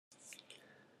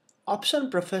Option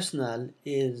Professional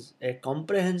is a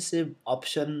comprehensive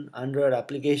option under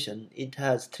application. It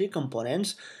has three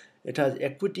components. It has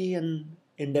equity and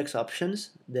index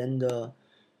options, then the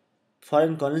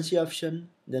foreign currency option,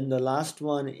 then the last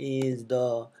one is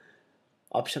the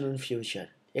option on future.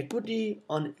 Equity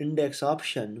on index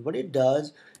option, what it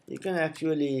does, you can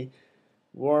actually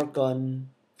work on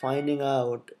finding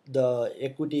out the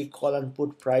equity call and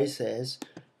put prices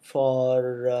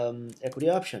for equity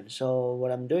options. So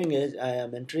what I'm doing is I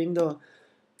am entering the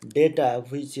data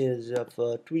which is of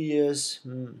 2 years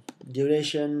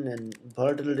duration, and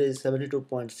volatility is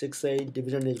 72.68,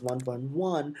 dividend is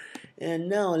 1.1. And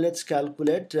now let's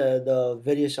calculate the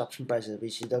various option prices,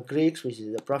 which is the Greeks, which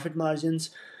is the profit margins,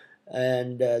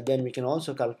 and then we can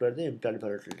also calculate the implied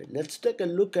volatility. Let's take a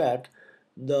look at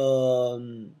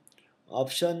the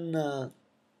option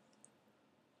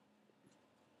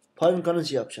foreign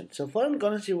currency option. So foreign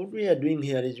currency, what we are doing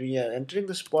here is we are entering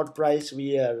the spot price,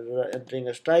 we are entering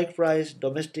a strike price,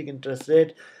 domestic interest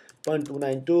rate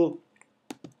 0.292,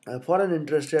 foreign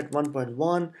interest rate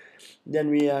 1.1, then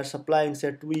we are supplying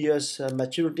say 2 years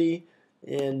maturity,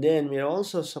 and then we are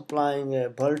also supplying a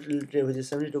volatility which is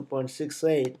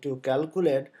 72.68 to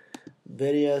calculate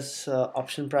various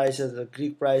option prices, the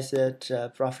Greek prices,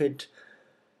 profit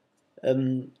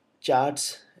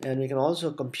charts, and we can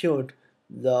also compute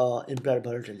the implied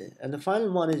volatility. And the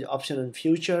final one is option on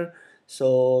future.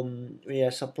 So we are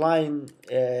supplying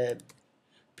a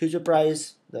future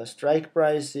price, the strike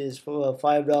price is for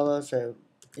 $5,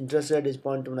 interest rate is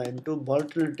 0.292,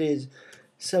 volatility is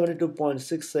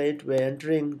 72.68, we're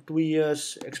entering 2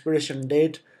 years expiration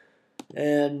date,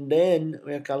 and then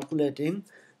we are calculating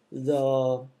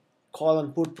the call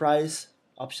and put price,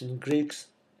 option Greeks,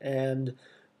 and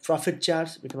profit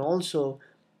charts. We can also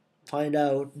find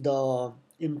out the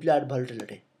implied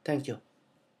volatility. Thank you.